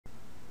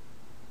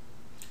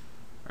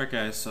Alright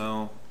guys,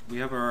 so we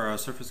have our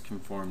surface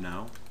conformed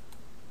now,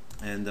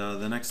 and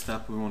the next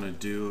step we want to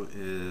do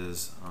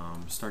is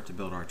start to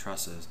build our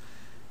trusses.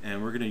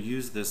 And we're going to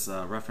use this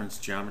reference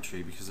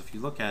geometry because if you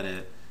look at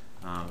it,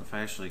 if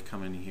I actually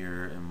come in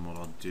here, and what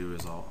I'll do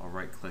is I'll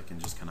right click and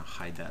just kind of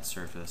hide that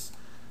surface.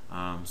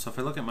 So if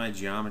I look at my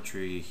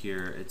geometry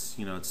here, it's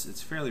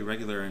fairly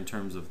regular in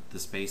terms of the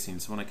spacing.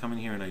 So when I come in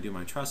here and I do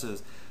my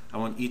trusses, I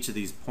want each of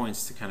these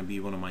points to kind of be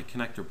one of my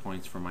connector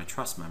points for my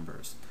truss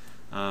members.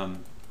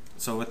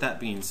 So with that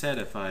being said,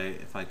 if I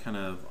kind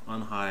of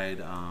unhide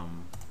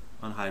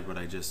what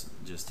I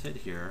just hid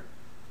here,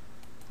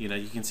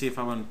 you can see if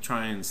I want to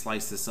try and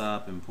slice this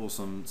up and pull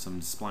some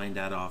spline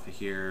data off of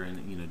here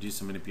and do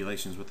some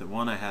manipulations with it.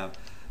 One, I have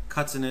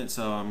cuts in it,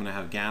 so I'm going to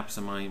have gaps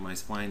in my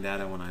spline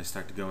data when I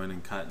start to go in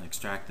and cut and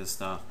extract this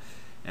stuff.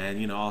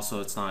 And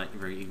also it's not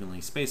very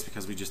evenly spaced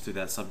because we just threw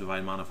that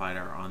subdivide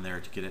modifier on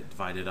there to get it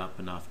divided up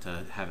enough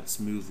to have it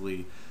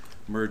smoothly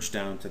merge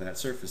down to that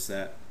surface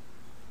that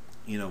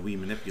we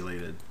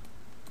manipulated.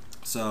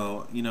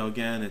 So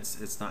again,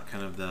 it's not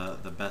kind of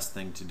the best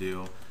thing to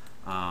do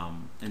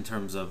in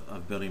terms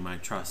of building my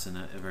truss in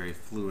a very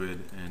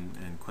fluid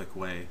and quick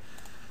way.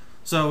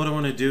 So what I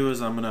want to do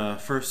is I'm going to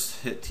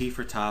first hit T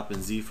for top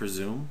and Z for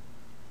zoom,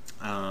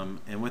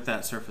 and with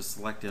that surface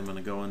selected, I'm going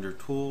to go under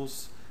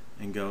tools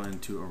and go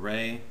into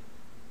array,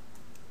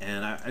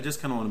 and I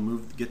just kind of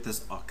want to get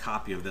a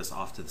copy of this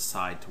off to the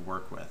side to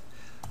work with.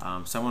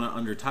 So I want to,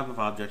 under type of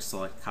object,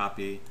 select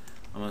copy.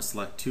 I'm going to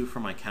select 2 for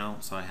my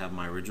count, so I have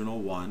my original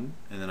 1,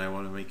 and then I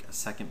want to make a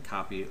second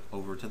copy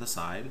over to the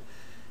side.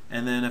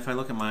 And then if I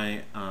look at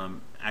my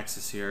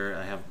axis here,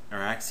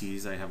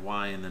 axes, I have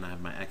Y, and then I have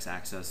my X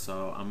axis.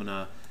 So I'm going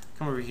to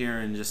come over here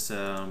and just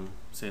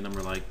say a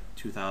number like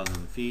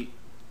 2,000 feet.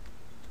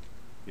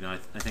 I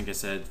think I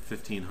said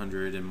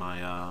 1,500 in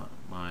my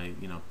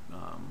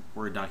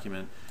Word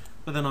document,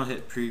 but then I'll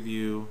hit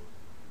preview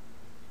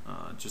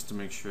just to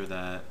make sure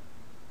that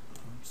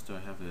do I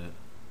have it.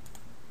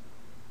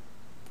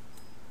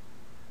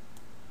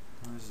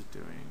 What is it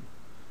doing?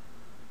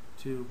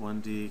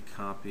 1D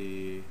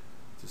copy,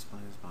 display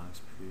as box,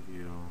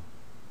 preview.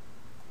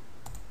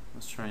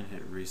 Let's try and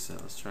hit reset.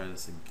 Let's try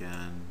this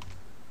again.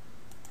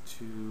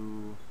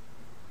 2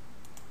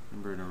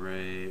 number an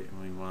array,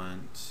 and we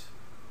want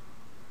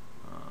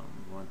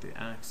the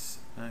X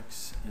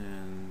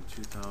in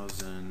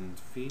 2,000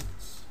 feet.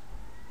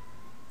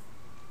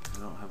 I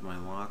don't have my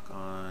lock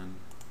on.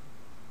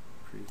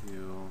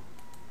 Preview.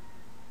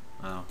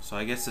 So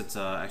I guess it's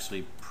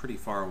actually pretty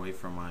far away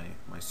from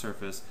my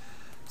surface.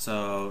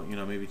 So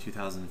maybe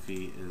 2,000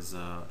 feet is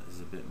a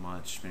bit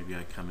much. Maybe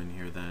I come in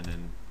here then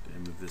and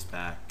move this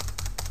back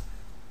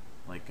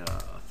like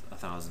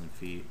 1,000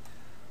 feet.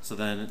 So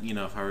then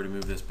if I were to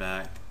move this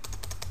back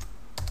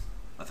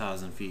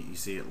 1,000 feet, you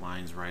see it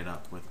lines right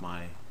up with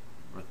my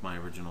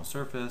original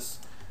surface.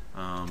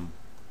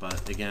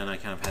 But again, I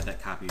kind of had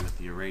that copy with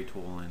the array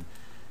tool, and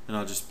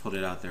I'll just put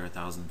it out there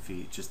 1,000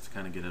 feet just to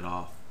kind of get it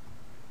off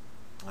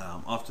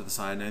to the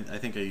side. And I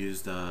think I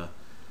used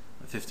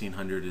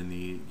 1,500 in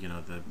the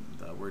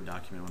Word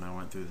document when I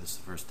went through this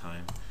the first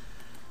time.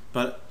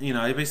 But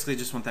I basically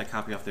just want that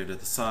copy off there to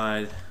the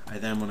side. I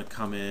then want to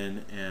come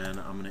in and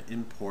I'm going to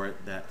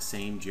import that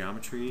same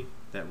geometry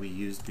that we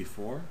used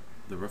before,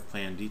 the roof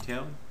plan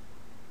detail,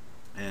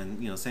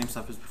 and same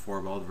stuff as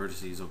before, but all the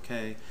vertices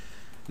okay.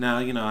 Now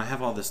I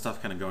have all this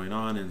stuff kind of going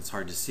on and it's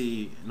hard to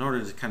see. In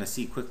order to kind of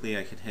see quickly,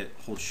 I can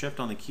hold shift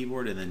on the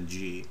keyboard and then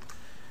G.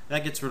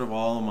 That gets rid of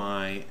all of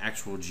my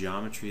actual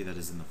geometry that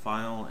is in the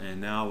file,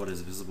 and now what is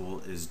visible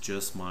is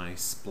just my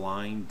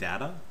spline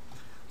data.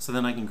 So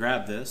then I can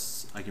grab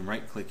this, I can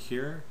right click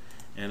here,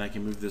 and I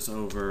can move this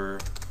over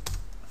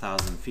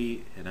 1,000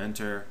 feet, hit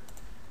enter.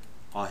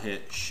 I'll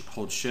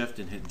hold shift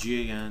and hit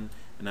G again,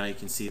 and now you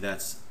can see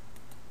that's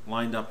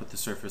lined up with the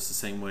surface the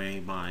same way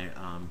my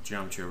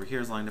geometry over here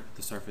is lined up with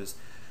the surface.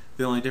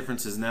 The only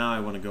difference is now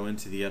I want to go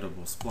into the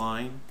editable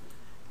spline,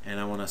 and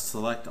I want to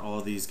select all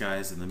of these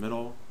guys in the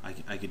middle.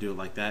 I could do it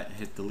like that,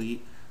 hit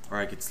delete, or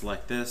I could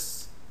select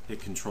this, hit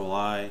Control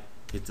I,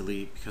 hit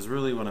delete, because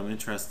really what I'm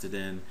interested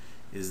in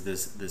is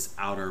this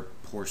outer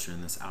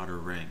portion, this outer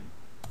ring.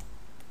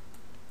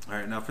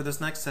 Alright, now for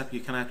this next step, you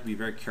kind of have to be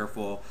very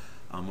careful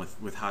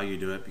with how you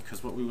do it,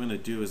 because what we want to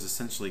do is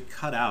essentially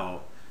cut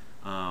out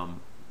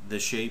the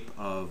shape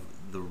of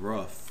the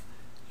roof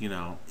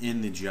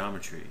in the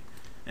geometry.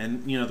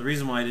 And the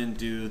reason why I didn't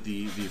do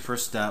the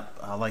first step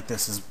like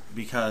this is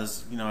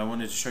because I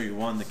wanted to show you,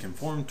 one, the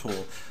conform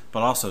tool,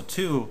 but also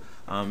two,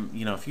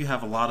 if you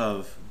have a lot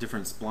of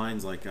different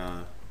splines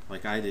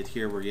like I did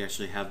here, where you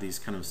actually have these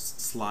kind of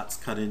slots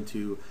cut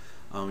into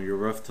your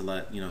roof to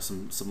let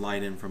some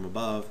light in from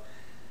above,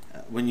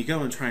 when you go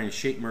and try and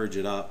shape merge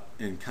it up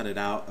and cut it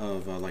out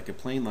of like a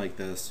plane like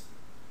this,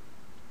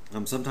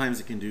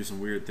 sometimes it can do some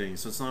weird things.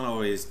 So it's not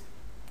always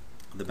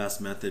the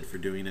best method for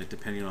doing it,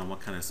 depending on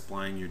what kind of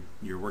spline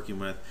you're working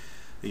with,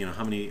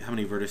 how many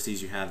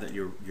vertices you have that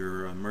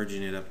you're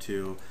merging it up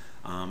to,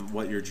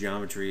 what your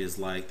geometry is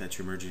like that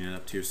you're merging it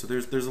up to. So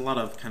there's a lot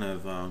of kind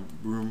of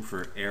room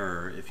for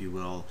error, if you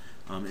will,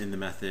 in the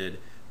method.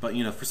 But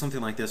you know, for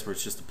something like this where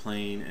it's just a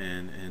plane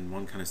and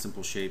one kind of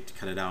simple shape, to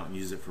cut it out and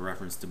use it for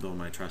reference to build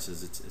my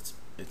trusses,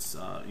 it's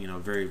you know,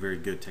 very, very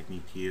good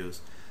technique to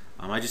use.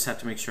 I just have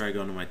to make sure I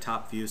go into my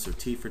top view, so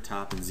T for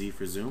top and Z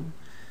for zoom.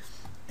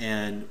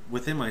 And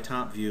within my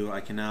top view,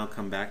 I can now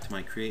come back to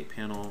my create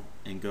panel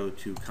and go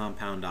to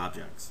compound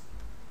objects.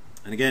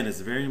 And again,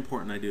 it's very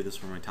important I do this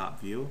for my top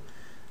view.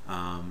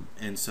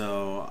 And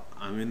so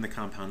I'm in the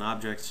compound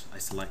objects, I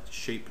select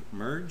shape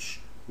merge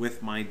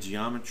with my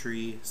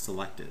geometry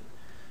selected.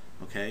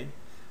 Okay,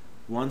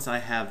 once I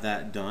have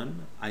that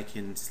done, I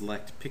can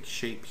select pick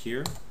shape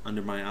here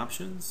under my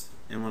options,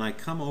 and when I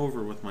come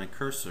over with my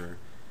cursor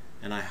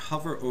and I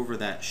hover over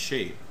that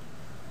shape,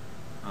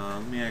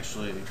 let me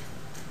actually,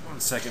 1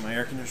 second, my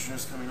air conditioner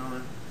is coming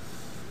on.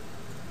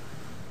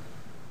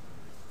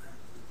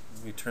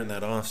 Let me turn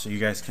that off so you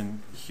guys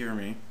can hear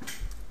me.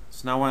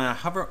 So now when I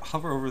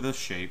hover over this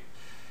shape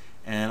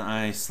and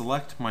I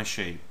select my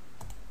shape,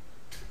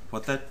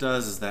 what that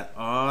does is that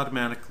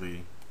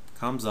automatically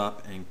comes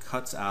up and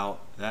cuts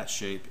out that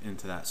shape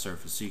into that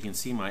surface. So you can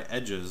see my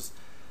edges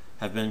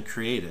have been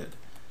created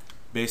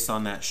based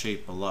on that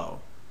shape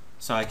below.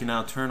 So I can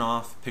now turn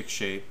off pick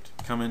shape,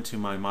 come into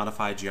my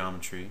modify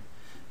geometry.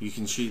 You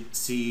can see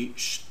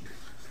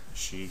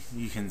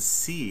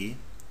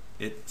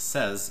it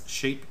says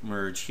shape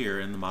merge here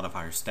in the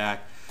modifier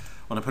stack.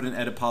 When I put an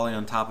edit poly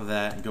on top of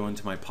that and go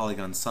into my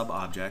polygon sub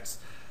objects,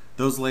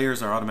 those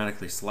layers are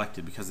automatically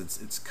selected because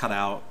it's cut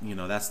out. You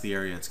know, that's the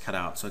area it's cut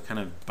out, so it kind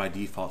of by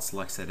default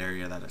selects that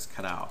area that is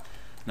cut out.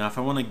 Now if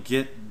I want to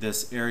get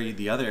this area,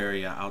 the other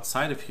area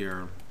outside of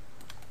here,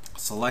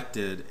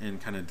 selected and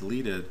kind of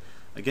deleted,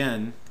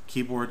 again,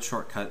 keyboard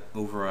shortcut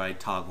override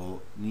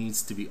toggle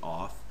needs to be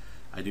off.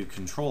 I do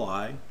Control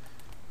I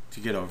to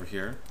get over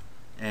here,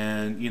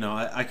 and you know,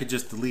 I could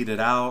just delete it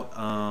out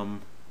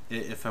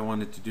if I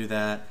wanted to do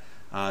that.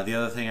 The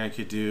other thing I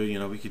could do, you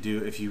know, we could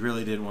do, if you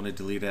really didn't want to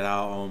delete it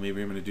out, oh,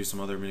 maybe I'm going to do some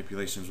other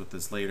manipulations with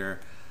this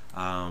later.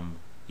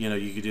 You know,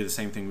 you could do the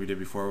same thing we did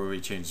before where we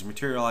changed the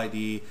material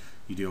ID,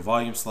 you do a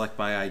volume select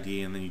by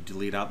ID, and then you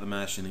delete out the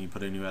mesh, and then you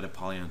put a new edit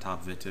poly on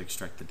top of it to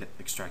extract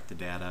the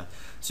data.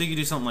 So you could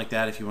do something like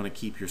that if you want to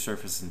keep your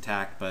surface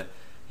intact, but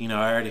you know,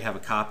 I already have a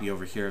copy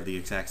over here of the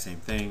exact same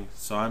thing,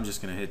 so I'm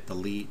just going to hit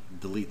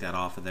delete that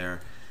off of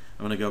there.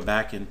 I'm going to go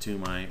back into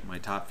my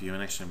top view,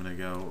 and actually I'm going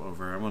to go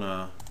over, I'm going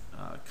to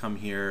come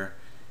here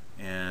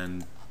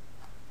and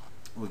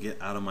we'll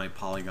get out of my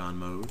polygon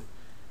mode,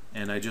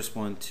 and I just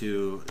want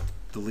to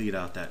delete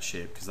out that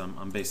shape because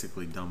I'm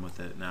basically done with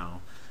it now.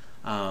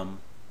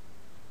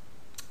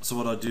 So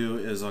what I'll do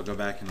is I'll go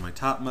back into my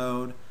top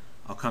mode,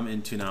 I'll come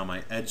into now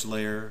my edge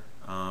layer,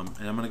 and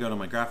I'm going to go to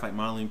my graphite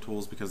modeling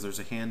tools because there's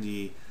a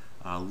handy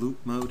loop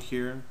mode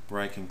here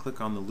where I can click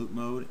on the loop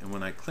mode, and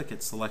when I click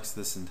it selects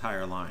this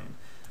entire line.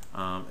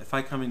 If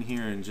I come in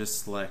here and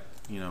just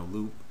select, you know,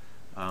 loop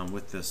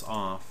with this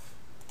off,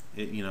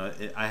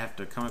 I have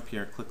to come up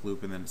here, click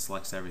loop, and then it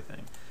selects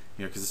everything.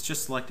 You know, because it's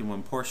just selecting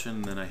one portion,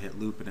 and then I hit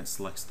loop and it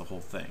selects the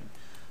whole thing.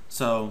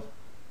 So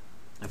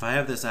if I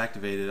have this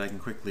activated, I can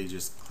quickly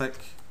just click.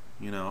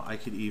 You know, I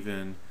could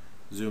even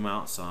zoom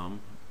out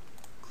some,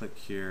 click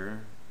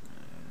here,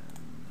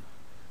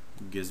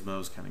 and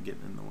Gizmo's kind of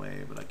getting in the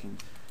way, but I can,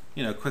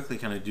 you know, quickly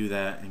kind of do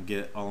that and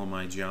get all of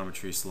my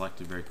geometry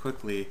selected very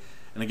quickly.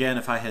 And again,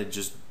 if I had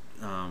just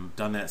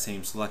done that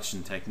same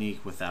selection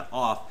technique with that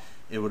off,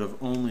 it would have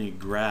only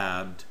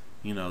grabbed,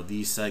 you know,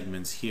 these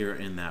segments here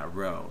in that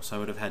row. So I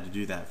would have had to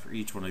do that for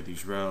each one of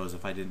these rows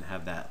if I didn't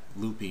have that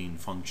looping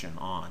function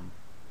on.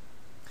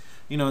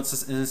 You know, it's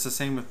the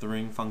same with the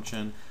ring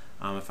function.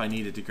 If I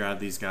needed to grab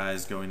these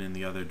guys going in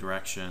the other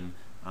direction,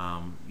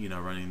 you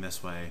know, running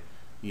this way,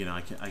 you know,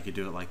 I could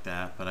do it like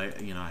that. But I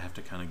have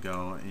to kind of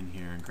go in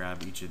here and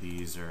grab each of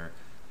these, or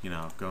you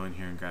know, go in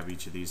here and grab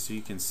each of these. So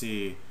you can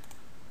see,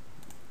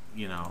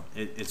 you know,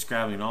 it's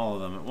grabbing all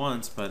of them at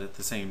once, but at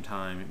the same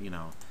time, you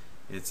know,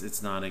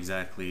 it's not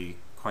exactly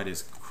quite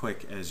as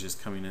quick as just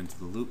coming into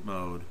the loop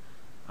mode,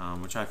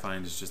 which I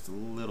find is just a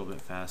little bit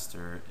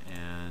faster.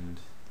 And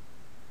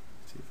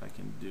see if I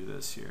can do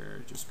this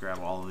here, just grab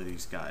all of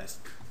these guys.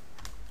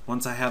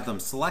 Once I have them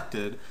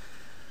selected,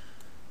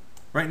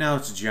 right now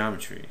it's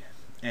geometry,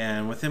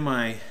 and within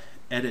my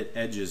edit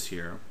edges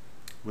here,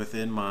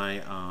 within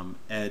my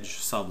edge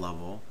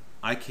sublevel,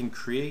 I can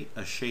create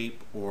a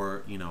shape,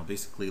 or you know,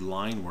 basically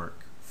line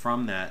work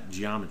from that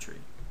geometry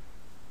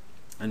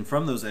and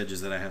from those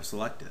edges that I have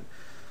selected.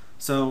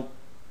 So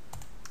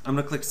I'm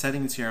going to click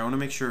settings here. I want to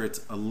make sure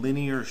it's a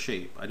linear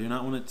shape. I do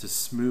not want it to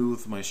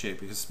smooth my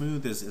shape, because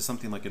smooth is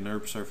something like a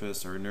NURB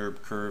surface or a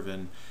NURB curve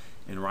in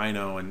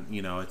Rhino, and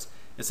you know, it's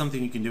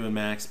something you can do in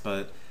Max,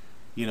 but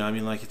you know, I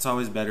mean, like, it's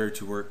always better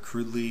to work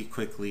crudely,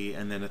 quickly,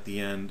 and then at the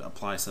end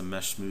apply some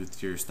mesh smooth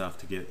to your stuff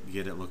to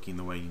get it looking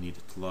the way you need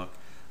it to look.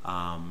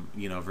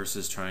 You know,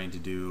 versus trying to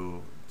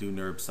do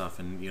NURB stuff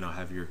and, you know,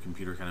 have your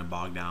computer kind of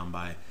bogged down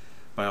by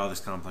by all this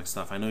complex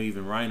stuff. I know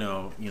even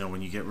Rhino, you know,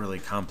 when you get really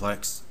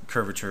complex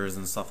curvatures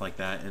and stuff like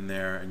that in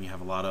there, and you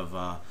have a lot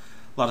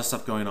of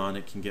stuff going on,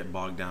 it can get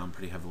bogged down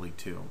pretty heavily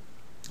too.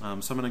 So I'm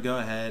going to go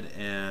ahead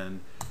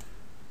and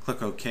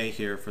click OK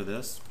here for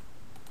this.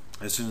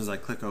 As soon as I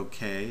click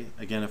OK,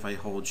 again, if I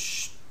hold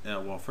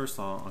well, first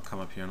I'll come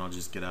up here and I'll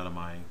just get out of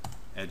my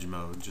edge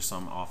mode just so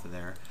I'm off of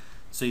there.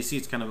 So you see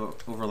it's kind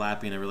of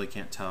overlapping. I really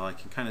can't tell. I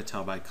can kind of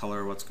tell by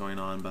color what's going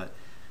on, but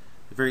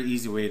a very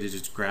easy way to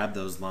just grab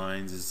those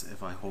lines is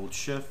if I hold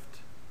Shift,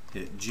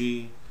 hit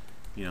G,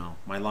 you know,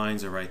 my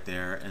lines are right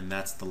there, and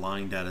that's the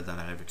line data that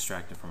I've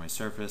extracted from my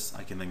surface.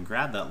 I can then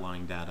grab that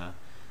line data,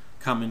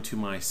 come into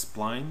my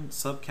spline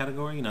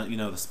subcategory. You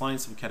know, the spline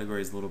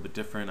subcategory is a little bit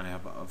different. I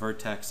have a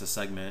vertex, a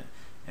segment,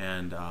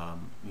 and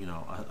you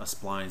know, a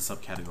spline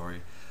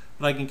subcategory.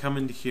 But I can come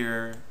into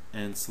here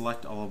and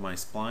select all of my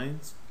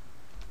splines.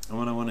 And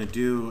what I want to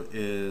do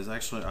is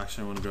actually I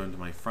want to go into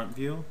my front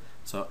view.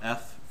 So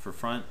F for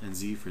front and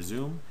Z for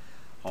zoom.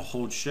 I'll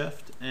hold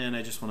Shift and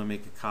I just want to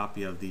make a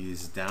copy of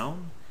these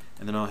down,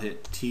 and then I'll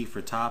hit T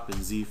for top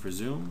and Z for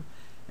zoom,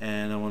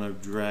 and I want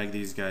to drag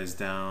these guys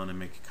down and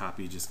make a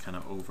copy just kind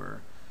of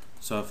over.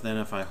 So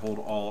if I hold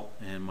Alt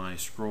and my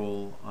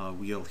scroll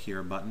wheel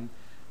here button,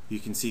 you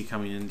can see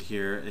coming in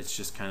here it's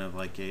just kind of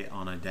like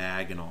on a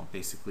diagonal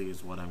basically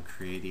is what I'm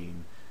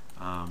creating.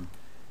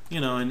 You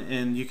know,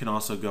 and you can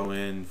also go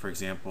in, for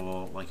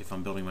example, like if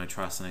I'm building my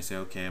truss and I say,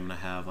 okay, I'm going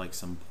to have like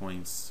some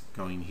points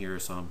going here,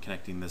 so I'm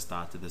connecting this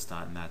dot to this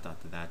dot and that dot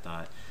to that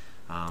dot.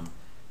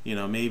 You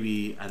know,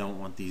 maybe I don't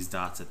want these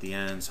dots at the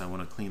end, so I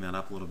want to clean that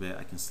up a little bit.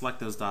 I can select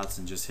those dots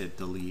and just hit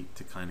delete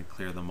to kind of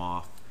clear them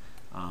off.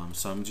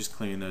 So I'm just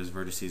clearing those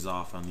vertices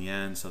off on the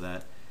end so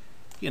that,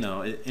 you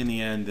know, in the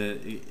end,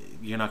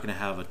 you're not going to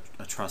have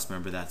a truss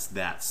member that's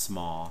that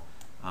small.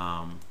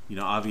 You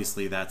know,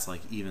 obviously that's like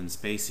even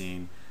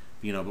spacing,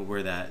 you know, but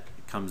where that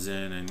comes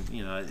in and,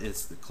 you know,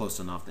 it's close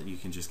enough that you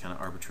can just kind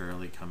of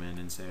arbitrarily come in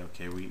and say,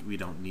 okay, we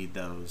don't need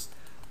those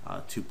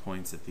 2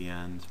 points at the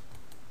end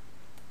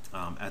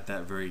at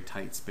that very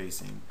tight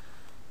spacing.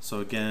 So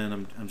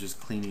again, I'm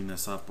just cleaning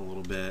this up a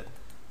little bit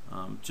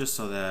just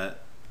so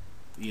that,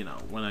 you know,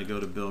 when I go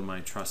to build my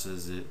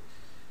trusses,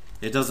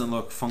 it doesn't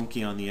look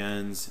funky on the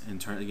ends in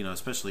turn, you know,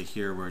 especially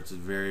here where it's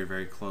very,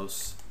 very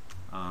close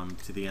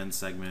to the end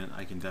segment.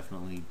 I can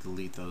definitely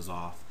delete those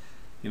off.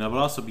 You know, but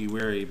also be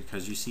wary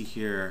because you see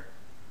here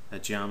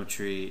that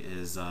geometry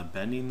is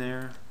bending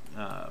there,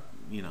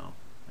 you know,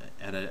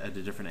 at a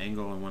different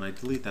angle, and when I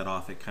delete that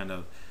off, it kind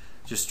of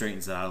just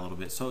straightens it out a little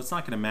bit. So it's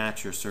not going to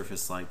match your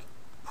surface like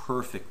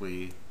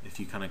perfectly if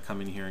you kind of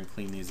come in here and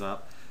clean these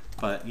up.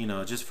 But, you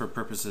know, just for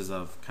purposes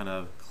of kind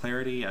of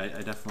clarity, I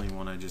definitely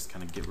want to just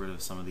kind of get rid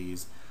of some of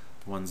these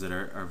ones that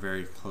are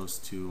very close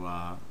to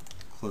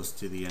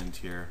the end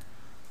here.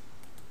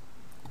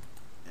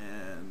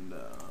 And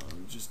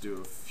just do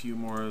a few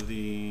more of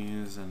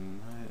these,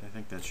 and I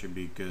think that should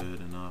be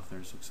good enough.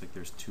 Looks like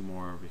there's 2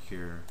 more over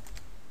here,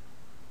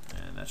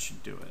 and that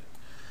should do it.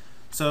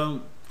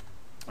 So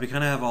we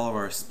kind of have all of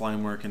our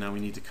spline work, and now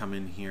we need to come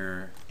in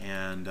here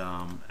and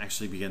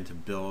actually begin to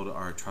build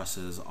our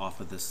trusses off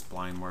of this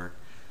spline work.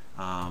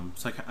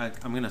 So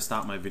I'm going to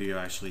stop my video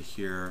actually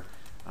here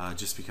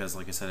just because,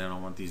 like I said, I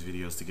don't want these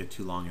videos to get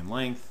too long in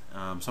length. So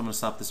I'm going to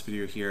stop this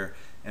video here,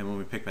 and when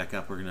we pick back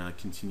up, we're going to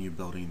continue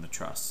building the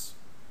truss.